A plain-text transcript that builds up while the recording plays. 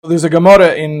There's a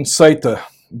Gemara in Saita,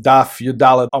 Daf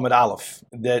Yudalet Amud Aleph,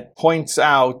 that points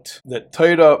out that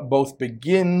Torah both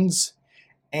begins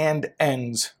and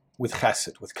ends with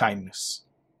chesed, with kindness.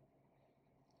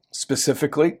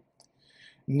 Specifically,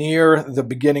 near the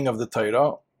beginning of the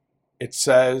Torah, it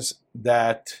says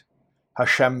that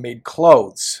Hashem made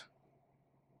clothes.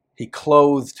 He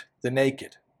clothed the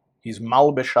naked. He's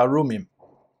malbesh harumim.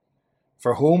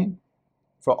 For whom?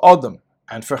 For Adam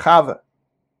and for Chava.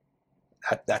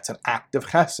 That's an act of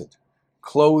chesed.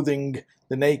 Clothing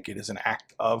the naked is an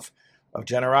act of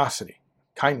generosity,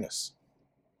 kindness.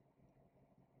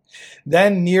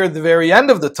 Then near the very end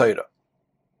of the Torah,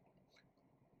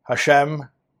 Hashem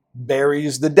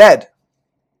buries the dead.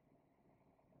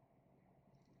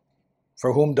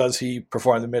 For whom does he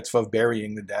perform the mitzvah of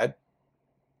burying the dead?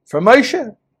 For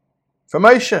Moshe. For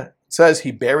Moshe. It says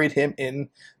he buried him in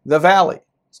the valley.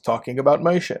 It's talking about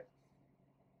Moshe.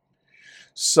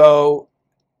 So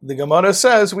the Gemara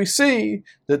says we see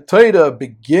that Torah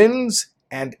begins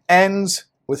and ends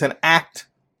with an act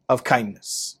of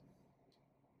kindness.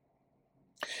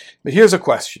 But here's a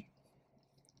question.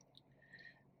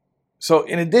 So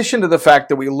in addition to the fact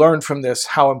that we learned from this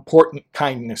how important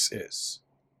kindness is,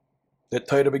 that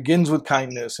Torah begins with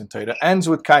kindness and Torah ends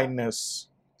with kindness,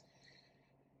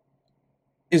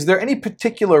 is there any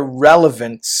particular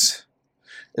relevance,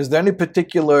 is there any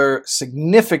particular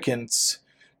significance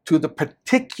to the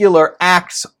particular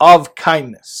acts of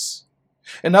kindness?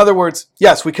 In other words,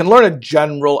 yes, we can learn a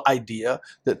general idea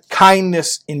that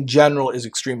kindness in general is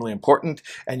extremely important,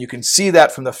 and you can see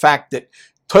that from the fact that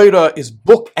Torah is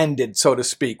book-ended, so to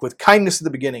speak, with kindness at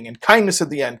the beginning and kindness at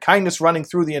the end, kindness running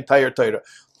through the entire Torah.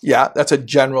 Yeah, that's a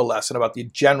general lesson about the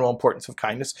general importance of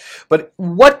kindness. But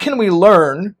what can we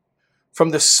learn from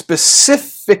the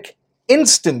specific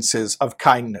instances of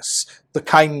kindness? The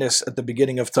kindness at the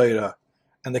beginning of Torah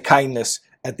and the kindness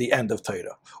at the end of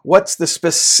Torah. What's the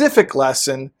specific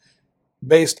lesson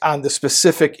based on the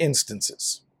specific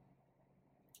instances?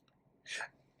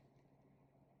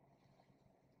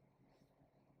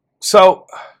 So,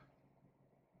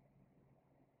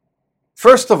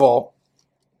 first of all,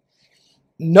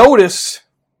 notice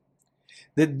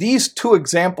that these two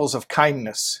examples of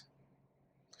kindness,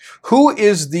 who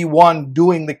is the one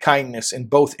doing the kindness in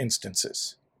both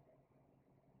instances?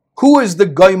 Who is the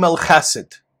Goimel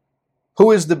Chesed? Who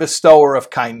is the bestower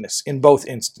of kindness in both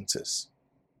instances?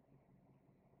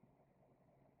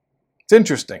 It's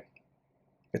interesting.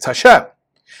 It's Hashem.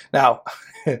 Now,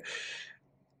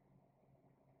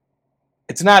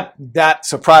 it's not that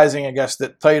surprising, I guess,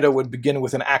 that Torah would begin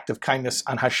with an act of kindness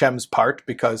on Hashem's part,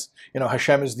 because,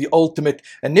 Hashem is the ultimate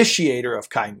initiator of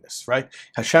kindness, right?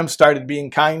 Hashem started being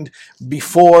kind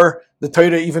before the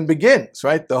Torah even begins,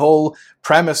 right? The whole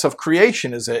premise of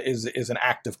creation is an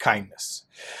act of kindness.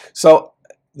 So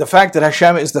the fact that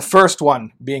Hashem is the first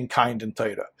one being kind in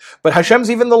Torah, but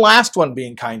Hashem's even the last one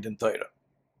being kind in Torah.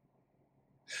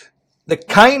 The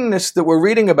kindness that we're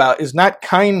reading about is not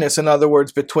kindness, in other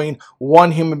words, between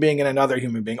one human being and another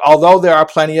human being, although there are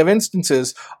plenty of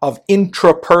instances of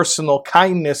intrapersonal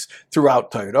kindness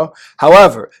throughout Torah.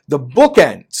 However, the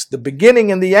bookends, the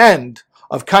beginning and the end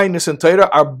of kindness in Torah,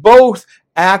 are both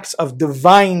acts of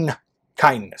divine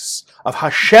kindness, of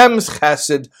Hashem's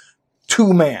chesed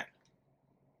to man.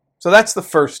 So that's the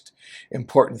first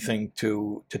important thing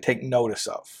to take notice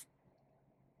of.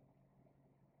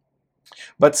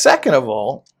 But second of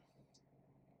all,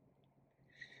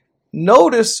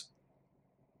 notice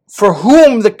for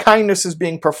whom the kindness is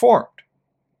being performed.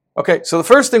 Okay, so the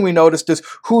first thing we noticed is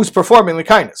who's performing the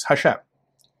kindness, Hashem.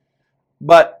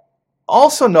 But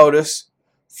also notice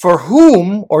for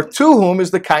whom or to whom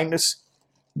is the kindness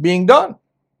being done.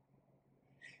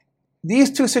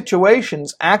 These two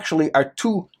situations actually are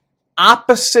two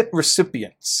opposite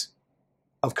recipients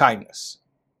of kindness.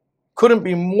 Couldn't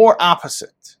be more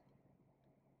opposite.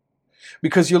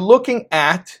 Because you're looking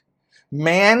at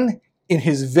man in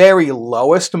his very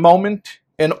lowest moment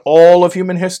in all of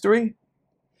human history,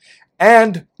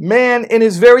 and man in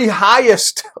his very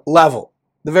highest level,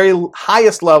 the very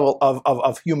highest level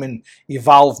of human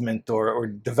evolvement or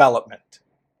development.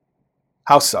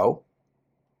 How so?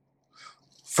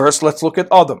 First, let's look at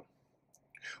Adam.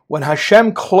 When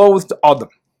Hashem clothed Adam,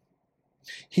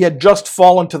 he had just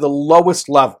fallen to the lowest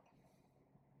level.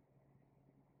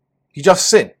 He just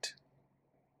sinned.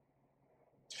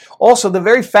 Also, the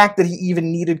very fact that he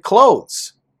even needed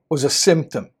clothes was a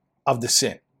symptom of the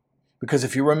sin. Because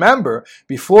if you remember,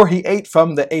 before he ate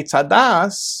from the Eitz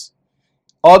Hadas,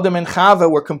 Adam and Chava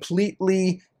were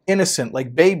completely innocent,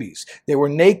 like babies. They were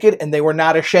naked and they were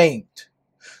not ashamed.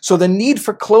 So the need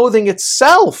for clothing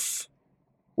itself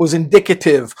was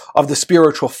indicative of the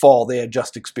spiritual fall they had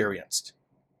just experienced.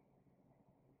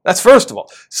 That's first of all.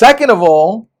 Second of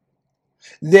all,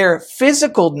 their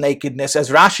physical nakedness, as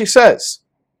Rashi says,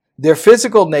 their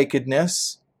physical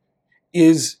nakedness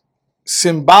is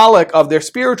symbolic of their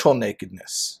spiritual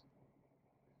nakedness.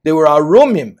 They were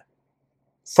arumim.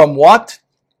 From what?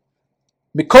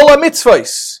 Mikola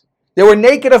mitzvahs. They were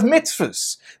naked of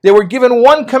mitzvahs. They were given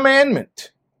one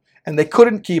commandment, and they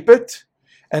couldn't keep it,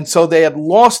 and so they had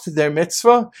lost their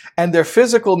mitzvah, and their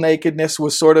physical nakedness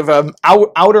was sort of an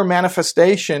outer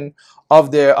manifestation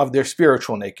of their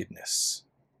spiritual nakedness.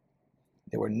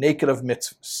 They were naked of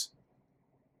mitzvahs.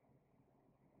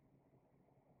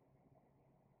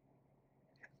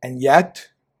 And yet,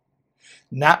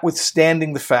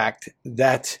 notwithstanding the fact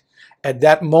that at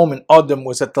that moment Adam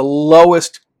was at the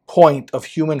lowest point of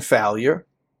human failure,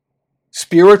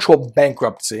 spiritual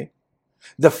bankruptcy,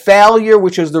 the failure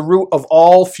which is the root of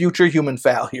all future human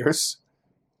failures,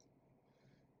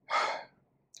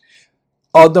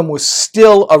 Adam was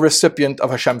still a recipient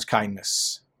of Hashem's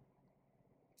kindness.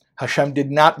 Hashem did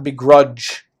not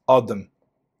begrudge Adam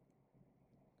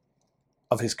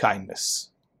of his kindness.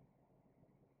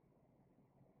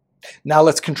 Now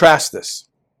let's contrast this.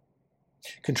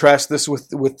 Contrast this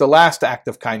with the last act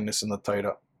of kindness in the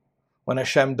Torah, when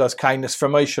Hashem does kindness for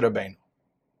Moshe Rabbeinu.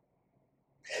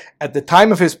 At the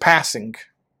time of his passing,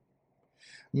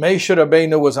 Moshe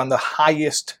Rabbeinu was on the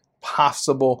highest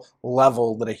possible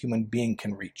level that a human being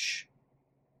can reach.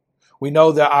 We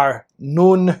know there are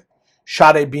Nun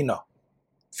Share Bina,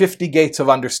 50 gates of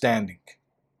understanding.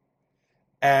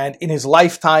 And in his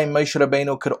lifetime, Moshe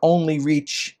Rabbeinu could only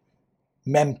reach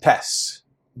Mem Tes,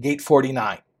 gate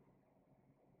 49.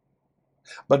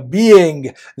 But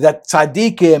being that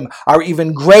tzaddikim are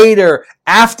even greater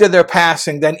after their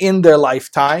passing than in their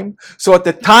lifetime, so at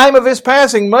the time of his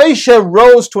passing, Moshe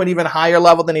rose to an even higher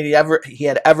level than he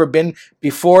had ever been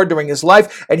before during his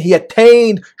life, and he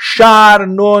attained Shar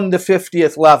Nun, the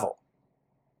 50th level.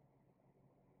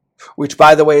 Which,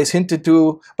 by the way, is hinted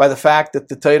to by the fact that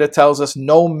the Torah tells us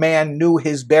no man knew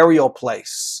his burial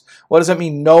place. What does it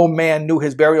mean, no man knew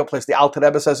his burial place? The Alter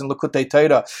Rebbe says in Likutei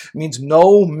Torah, it means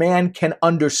no man can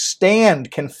understand,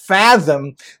 can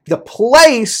fathom the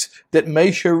place that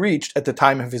Moshe reached at the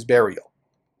time of his burial.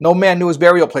 No man knew his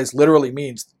burial place literally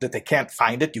means that they can't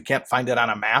find it. You can't find it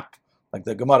on a map, like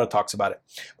the Gemara talks about it.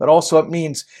 But also it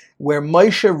means where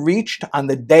Moshe reached on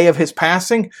the day of his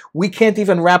passing, we can't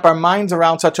even wrap our minds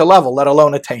around such a level, let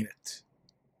alone attain it.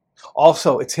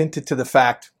 Also, it's hinted to the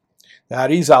fact that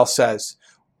Arizal says,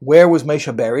 where was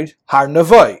Moshe buried? Har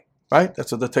Nevai, right?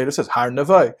 That's what the Torah says, Har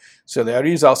Nevai. So the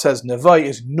Arizal says Nevai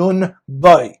is Nun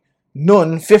Bai.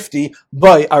 Nun, 50,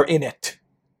 Bai are in it.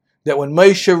 That when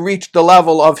Moshe reached the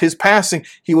level of his passing,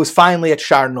 he was finally at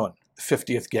Shar Nun, the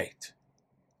 50th gate.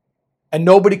 And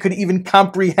nobody could even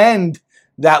comprehend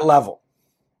that level.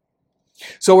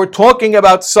 So we're talking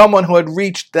about someone who had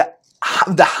reached the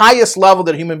highest level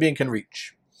that a human being can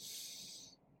reach.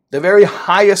 The very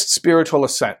highest spiritual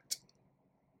ascent.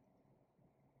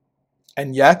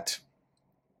 And yet,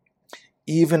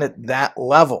 even at that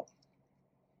level,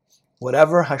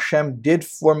 whatever Hashem did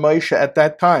for Moshe at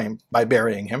that time by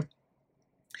burying him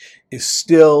is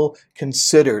still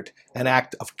considered an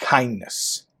act of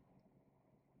kindness.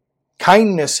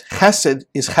 Kindness, chesed,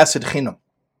 is chesed chinam.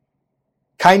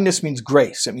 Kindness means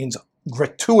grace. It means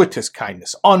gratuitous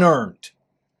kindness, unearned.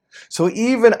 So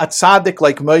even a tzaddik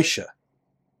like Moshe,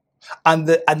 on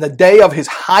the day of his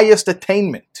highest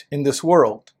attainment in this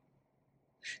world,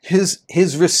 his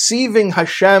receiving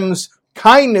Hashem's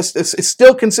kindness is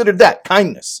still considered that,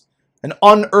 kindness, an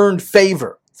unearned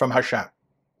favor from Hashem.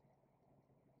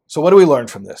 So what do we learn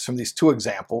from this, from these two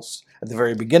examples, at the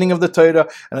very beginning of the Torah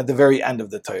and at the very end of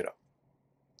the Torah?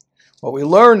 What we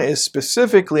learn is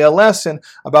specifically a lesson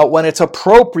about when it's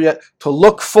appropriate to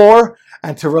look for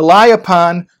and to rely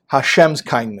upon Hashem's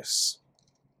kindness.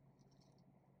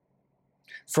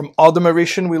 From Adam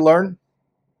HaRishon we learn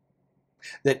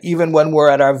that even when we're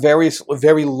at our very,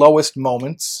 very lowest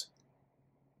moments,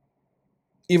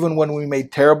 even when we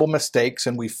made terrible mistakes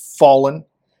and we've fallen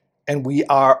and we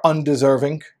are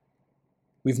undeserving,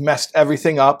 we've messed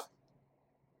everything up,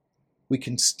 we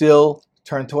can still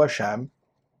turn to Hashem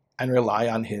and rely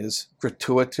on his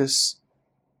gratuitous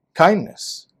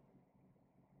kindness.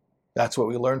 That's what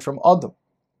we learn from Adam,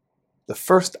 the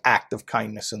first act of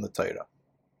kindness in the Torah.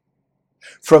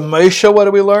 From Moshe, what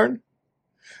do we learn?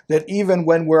 That even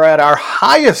when we're at our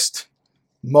highest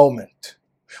moment,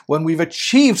 when we've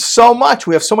achieved so much,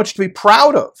 we have so much to be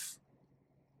proud of,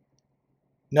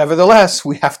 nevertheless,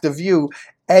 we have to view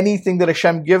anything that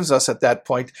Hashem gives us at that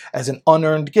point as an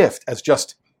unearned gift, as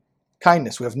just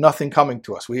kindness. We have nothing coming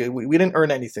to us. We didn't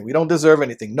earn anything. We don't deserve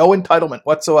anything. No entitlement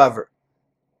whatsoever.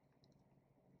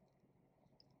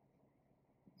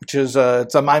 Which is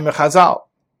it's a Maimon Chazal.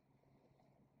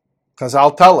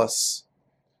 Chazal tell us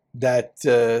that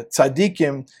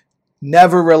tzaddikim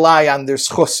never rely on their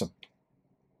schusim.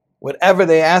 Whatever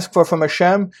they ask for from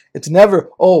Hashem, it's never,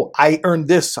 oh, I earned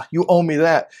this, you owe me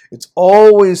that. It's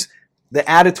always, the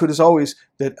attitude is always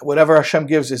that whatever Hashem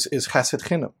gives is chesed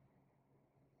chinam.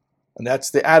 And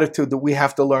that's the attitude that we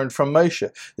have to learn from Moshe.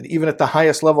 That even at the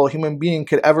highest level a human being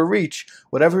could ever reach,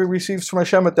 whatever he receives from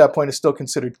Hashem at that point is still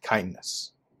considered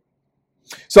kindness.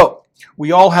 So,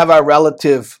 we all have our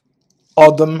relative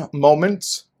Adam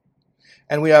moments,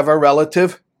 and we have our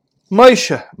relative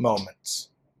Moshe moments.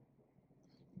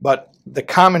 But the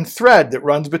common thread that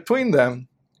runs between them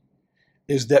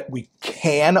is that we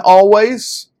can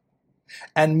always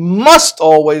and must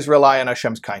always rely on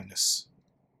Hashem's kindness.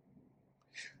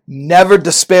 Never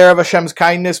despair of Hashem's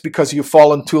kindness because you've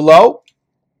fallen too low,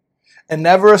 and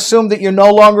never assume that you're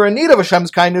no longer in need of Hashem's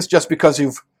kindness just because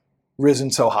you've risen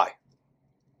so high.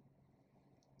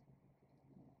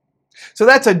 So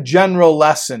that's a general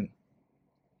lesson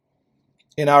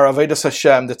in our Avodas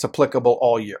Hashem that's applicable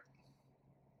all year.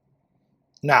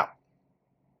 Now,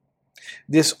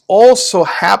 this also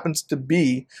happens to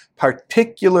be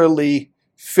particularly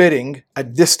fitting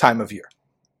at this time of year,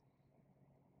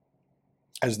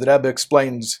 as the Rebbe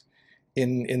explains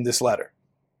in this letter.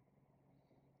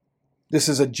 This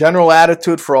is a general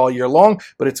attitude for all year long,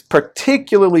 but it's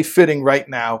particularly fitting right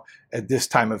now at this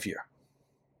time of year.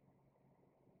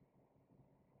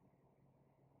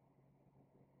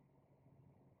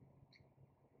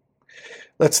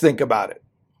 Let's think about it.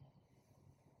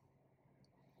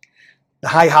 The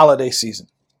high holiday season.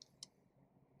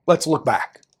 Let's look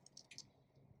back.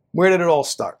 Where did it all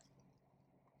start?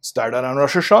 It started on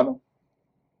Rosh Hashanah.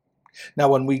 Now,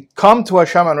 when we come to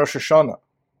Hashem on Rosh Hashanah,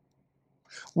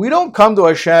 we don't come to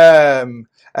Hashem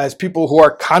as people who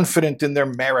are confident in their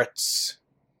merits.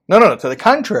 No. To the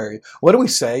contrary. What do we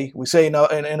say? We say in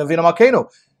Avinu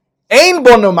Malkeinu, Ein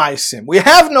bono maisim. We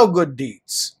have no good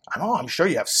deeds. I'm sure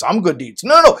you have some good deeds.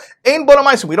 No. Ein bono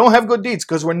maisim. We don't have good deeds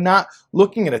because we're not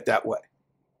looking at it that way.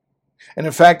 And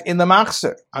in fact, in the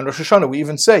Machzor, on Rosh Hashanah, we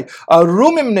even say,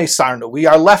 Arumim nesarnu, we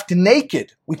are left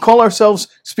naked. We call ourselves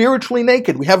spiritually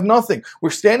naked. We have nothing.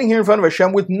 We're standing here in front of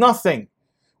Hashem with nothing.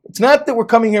 It's not that we're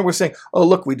coming here, we're saying, oh,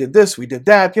 look, we did this, we did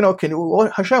that.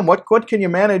 Hashem, what can you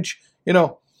manage,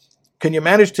 can you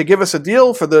manage to give us a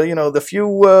deal for the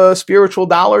few spiritual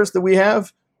dollars that we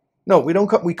have? No, we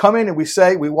don't. We come in and we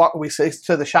say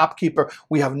to the shopkeeper,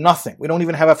 we have nothing. We don't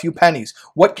even have a few pennies.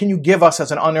 What can you give us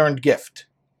as an unearned gift?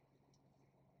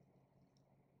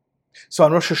 So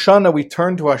on Rosh Hashanah, we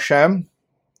turn to Hashem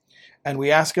and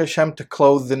we ask Hashem to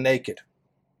clothe the naked.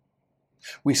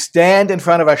 We stand in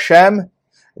front of Hashem,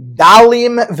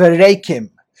 dalim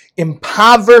verekim,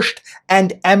 impoverished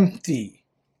and empty.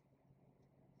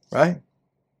 Right?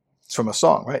 It's from a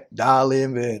song, right?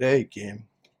 Dalim verekim.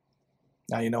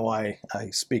 Now you know why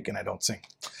I speak and I don't sing.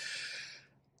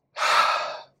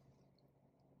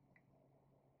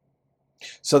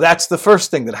 So that's the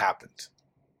first thing that happened.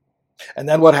 And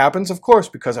then what happens? Of course,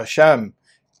 because Hashem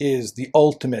is the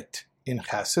ultimate in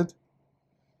chesed,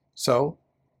 so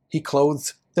He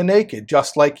clothes the naked,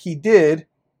 just like He did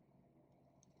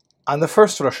on the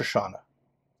first Rosh Hashanah.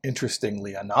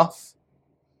 Interestingly enough,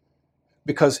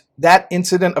 because that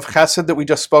incident of chesed that we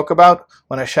just spoke about,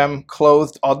 when Hashem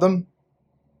clothed Adam,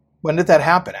 when did that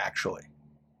happen actually?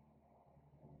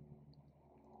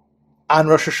 On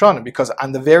Rosh Hashanah, because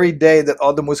on the very day that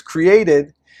Adam was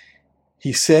created,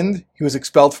 he sinned, he was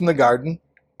expelled from the garden,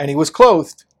 and he was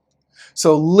clothed.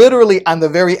 So literally on the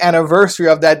very anniversary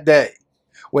of that day,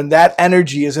 when that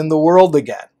energy is in the world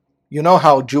again, you know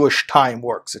how Jewish time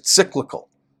works. It's cyclical,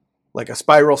 like a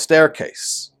spiral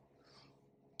staircase.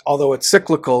 Although it's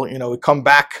cyclical, we come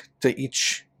back to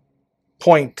each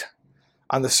point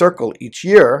on the circle each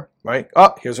year, right?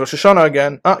 Oh, here's Rosh Hashanah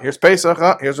again. Oh, here's Pesach.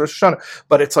 Oh, here's Rosh Hashanah.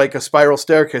 But it's like a spiral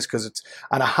staircase because it's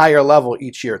on a higher level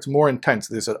each year. It's more intense.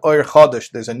 There's an Oyer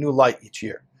Chodesh. There's a new light each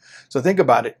year. So think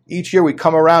about it. Each year we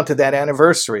come around to that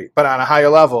anniversary, but on a higher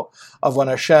level of when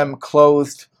Hashem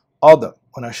clothed Adam,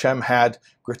 when Hashem had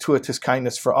gratuitous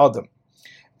kindness for Adam.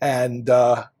 And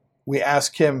we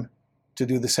ask Him to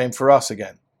do the same for us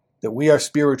again, that we are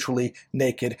spiritually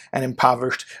naked and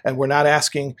impoverished, and we're not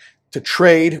asking to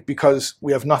trade because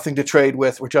we have nothing to trade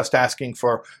with. We're just asking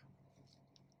for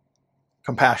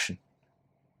compassion.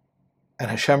 And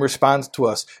Hashem responds to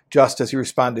us just as He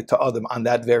responded to Adam on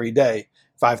that very day,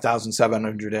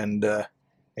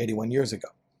 5,781 years ago.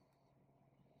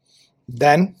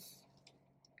 Then,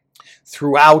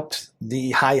 throughout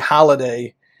the high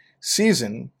holiday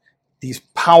season, these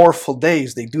powerful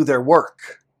days, they do their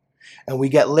work. And we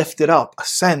get lifted up,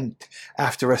 ascent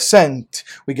after ascent.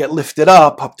 We get lifted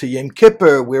up to Yom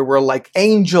Kippur, where we're like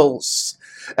angels.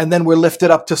 And then we're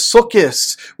lifted up to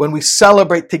Sukkot, when we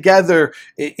celebrate together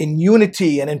in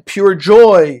unity and in pure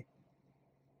joy.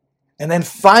 And then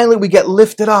finally we get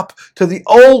lifted up to the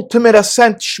ultimate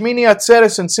ascent, Shmini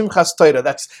Atzeres and Simchas Torah.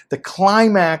 That's the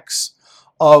climax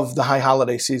of the high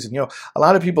holiday season. A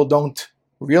lot of people don't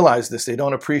realize this, they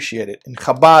don't appreciate it. In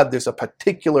Chabad, there's a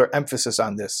particular emphasis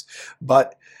on this.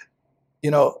 But,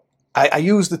 I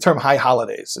use the term high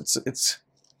holidays. It's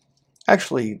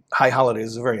actually, high holidays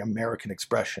is a very American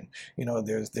expression.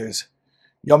 There's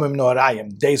Yomim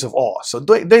Noarayim, days of awe. So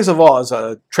days of awe is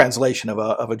a translation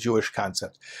of a Jewish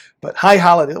concept. But high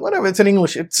holiday, whatever, it's in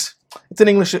English. It's in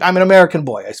English. I'm an American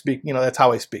boy. I speak, that's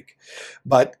how I speak.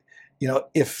 But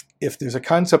if there's a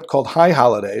concept called high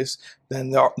holidays,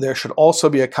 then there should also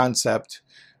be a concept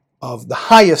of the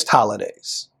highest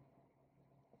holidays.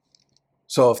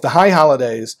 So if the high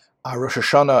holidays are Rosh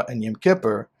Hashanah and Yom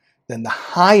Kippur, then the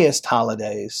highest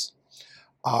holidays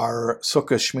are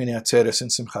Sukkot, Shmini Atzeres, and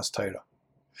Simchas Torah.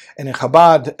 And in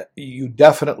Chabad, you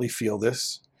definitely feel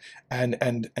this, and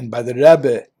by the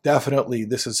Rebbe, definitely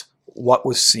this is what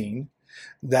was seen,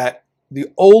 that the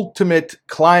ultimate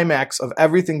climax of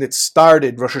everything that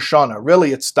started Rosh Hashanah.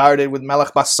 Really, it started with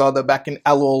Melech Basada back in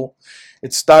Elul.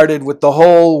 It started with the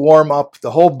whole warm-up,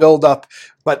 the whole build-up.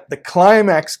 But the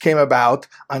climax came about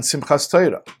on Simchas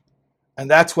Torah. And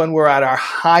that's when we're at our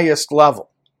highest level.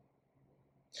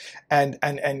 And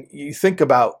you think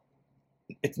about,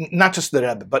 it, not just the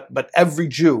Rebbe, but every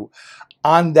Jew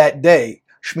on that day,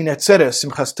 Shmini Atzeres,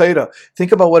 Simchas Torah,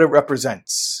 think about what it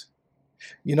represents.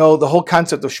 The whole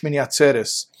concept of Shmini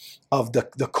Atzeres, of the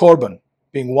korban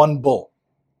being one bull,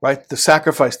 right? The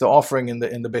sacrifice, the offering in the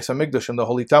Beis Hamikdash, in the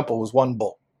Holy Temple, was one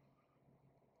bull.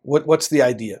 What's the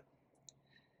idea?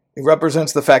 It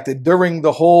represents the fact that during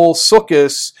the whole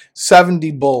Sukkot,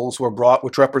 70 bulls were brought,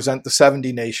 which represent the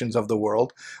 70 nations of the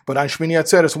world. But on Shmini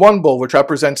Atzeres, one bull, which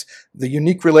represents the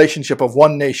unique relationship of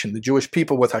one nation, the Jewish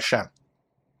people, with Hashem.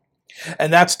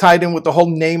 And that's tied in with the whole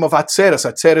name of Atzeres.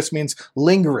 Atzeres means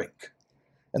lingering.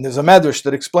 And there's a medrash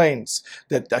that explains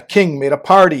that a king made a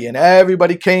party and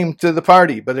everybody came to the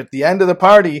party. But at the end of the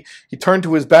party, he turned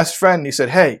to his best friend and he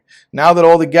said, hey, now that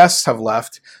all the guests have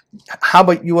left, how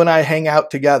about you and I hang out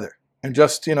together and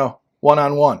just,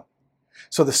 one-on-one?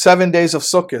 So the 7 days of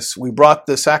Sukkot, we brought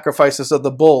the sacrifices of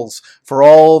the bulls for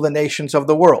all the nations of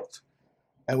the world.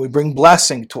 And we bring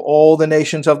blessing to all the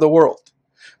nations of the world.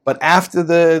 But after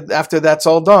that's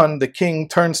all done, the king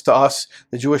turns to us,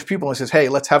 the Jewish people, and says, hey,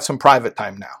 let's have some private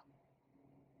time now.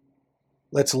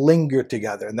 Let's linger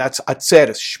together. And that's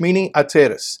Atzeres, Shmini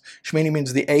Atzeres. Shmini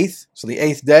means the 8th, so the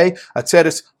 8th day.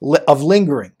 Atzeres, of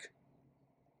lingering.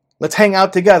 Let's hang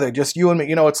out together, just you and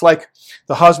me. It's like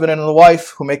the husband and the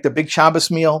wife who make the big Shabbos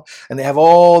meal, and they have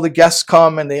all the guests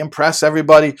come, and they impress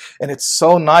everybody, and it's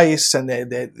so nice, and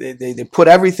they put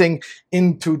everything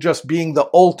into just being the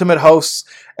ultimate hosts,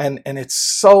 and it's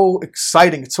so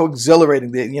exciting, it's so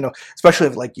exhilarating. Especially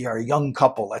if you're a young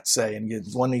couple, let's say, and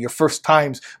it's one of your first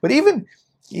times. But even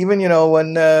when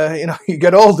you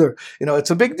get older, it's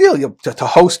a big deal to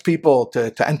host people,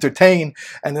 to entertain,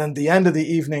 and then at the end of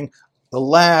the evening, the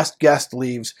last guest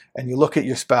leaves, and you look at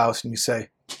your spouse and you say,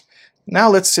 now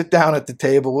let's sit down at the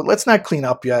table. Let's not clean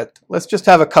up yet. Let's just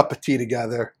have a cup of tea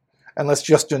together, and let's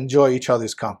just enjoy each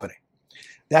other's company.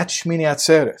 That's Shmini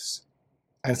Atzeres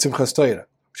and Simchas Torah,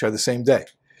 which are the same day.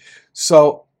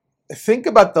 So think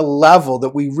about the level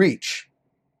that we reach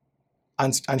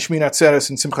on Shmini Atzeres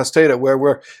and Simchas Torah, where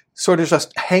we're sort of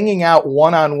just hanging out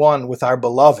one-on-one with our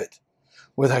beloved,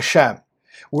 with Hashem.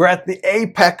 We're at the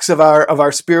apex of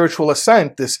our spiritual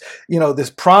ascent, this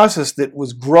process that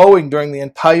was growing during the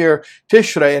entire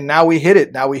Tishrei, and now we hit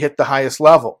it. Now we hit the highest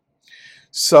level.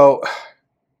 So,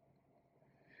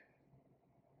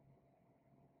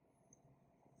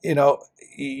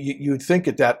 you'd think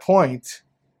at that point,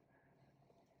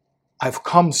 I've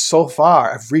come so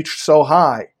far, I've reached so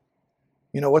high.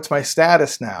 What's my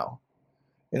status now?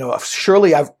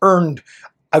 Surely I've earned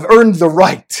the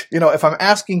right. If I'm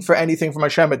asking for anything from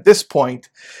Hashem at this point,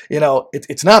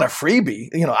 it's not a freebie.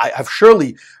 I've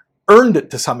surely earned it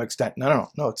to some extent. No,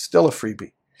 it's still a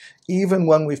freebie. Even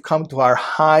when we've come to our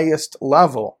highest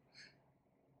level,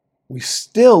 we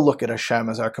still look at Hashem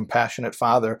as our compassionate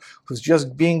Father who's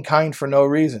just being kind for no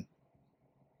reason.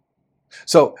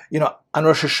 So, on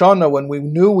Rosh Hashanah, when we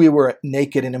knew we were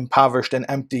naked and impoverished and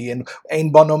empty, and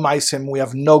Ein Bano Maisim, we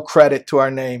have no credit to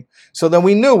our name, so then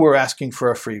we knew we were asking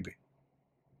for a freebie.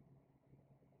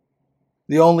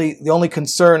 The only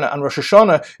concern on Rosh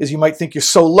Hashanah is you might think you're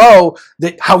so low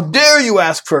that how dare you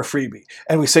ask for a freebie?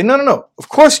 And we say, no. Of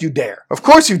course you dare. Of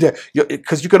course you dare.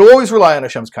 Because you could always rely on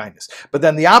Hashem's kindness. But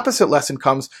then the opposite lesson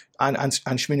comes on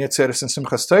Shmini Atzeres and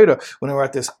Simchas Torah. When we're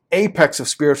at this apex of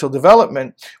spiritual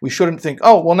development, we shouldn't think,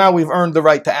 oh, well, now we've earned the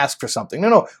right to ask for something.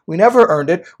 No. We never earned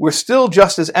it. We're still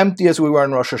just as empty as we were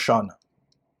in Rosh Hashanah.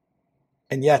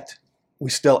 And yet, we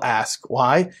still ask.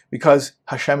 Why? Because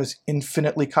Hashem is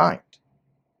infinitely kind.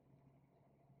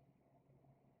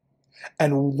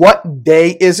 And what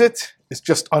day is it? It's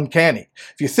just uncanny.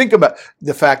 If you think about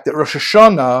the fact that Rosh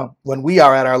Hashanah, when we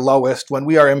are at our lowest, when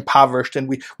we are impoverished, and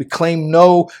we claim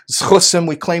no zchusim,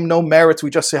 we claim no merits, we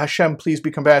just say, Hashem, please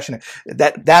be compassionate.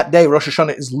 That day, Rosh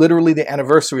Hashanah, is literally the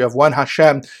anniversary of when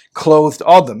Hashem clothed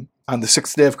Adam on the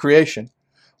sixth day of creation.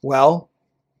 Well,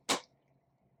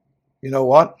 you know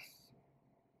what?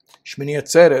 Shmini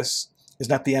Atzeres is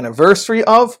not the anniversary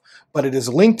of, but it is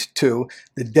linked to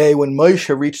the day when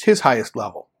Moshe reached his highest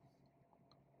level.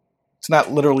 It's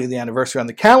not literally the anniversary on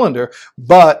the calendar,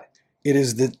 but it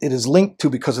is linked to,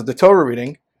 because of the Torah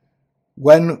reading,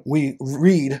 when we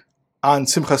read on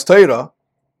Simchas Torah,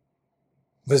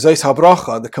 V'zeis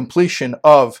HaBracha, the completion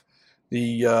of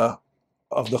the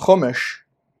Chumash,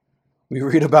 we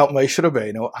read about Moshe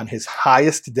Rabbeinu on his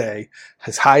highest day,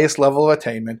 his highest level of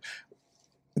attainment,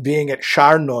 being at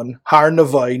Shar Nun, Har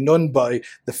Navai, Nun Bai,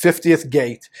 the 50th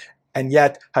gate, and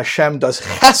yet Hashem does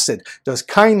chesed, does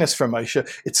kindness for Moshe.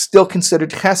 It's still considered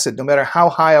chesed. No matter how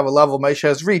high of a level Moshe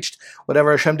has reached,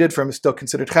 whatever Hashem did for him is still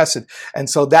considered chesed. And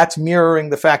so that's mirroring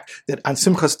the fact that on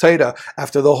Simchas Torah,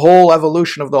 after the whole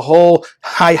evolution of the whole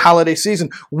high holiday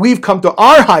season, we've come to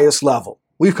our highest level.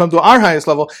 We've come to our highest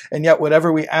level, and yet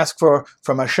whatever we ask for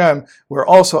from Hashem, we're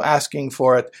also asking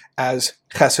for it as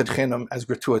chesed chinam, as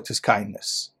gratuitous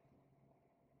kindness.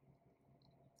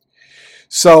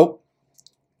 So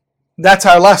that's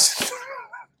our lesson.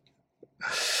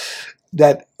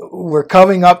 That we're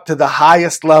coming up to the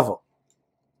highest level,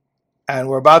 and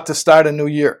we're about to start a new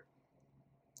year.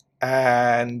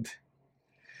 And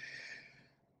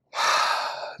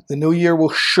the new year will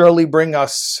surely bring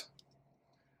us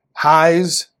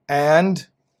highs and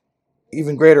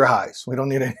even greater highs. We don't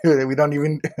need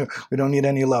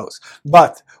any lows.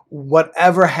 But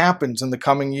whatever happens in the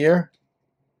coming year,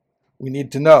 we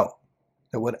need to know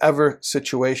that whatever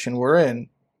situation we're in,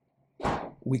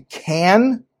 we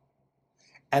can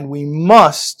and we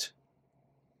must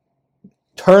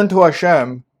turn to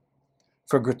Hashem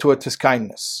for gratuitous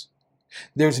kindness.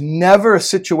 There's never a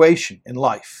situation in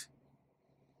life,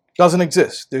 doesn't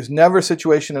exist. There's never a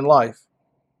situation in life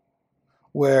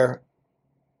where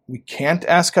we can't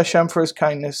ask Hashem for His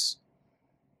kindness,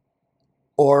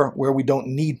 or where we don't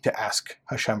need to ask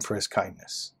Hashem for His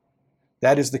kindness.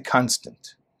 That is the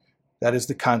constant. That is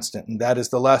the constant, and that is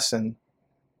the lesson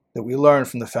that we learn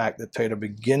from the fact that Torah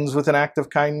begins with an act of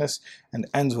kindness and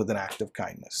ends with an act of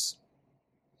kindness.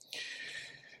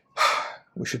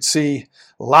 We should see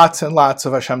lots and lots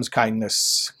of Hashem's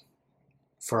kindness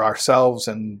for ourselves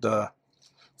and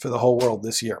for the whole world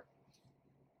this year.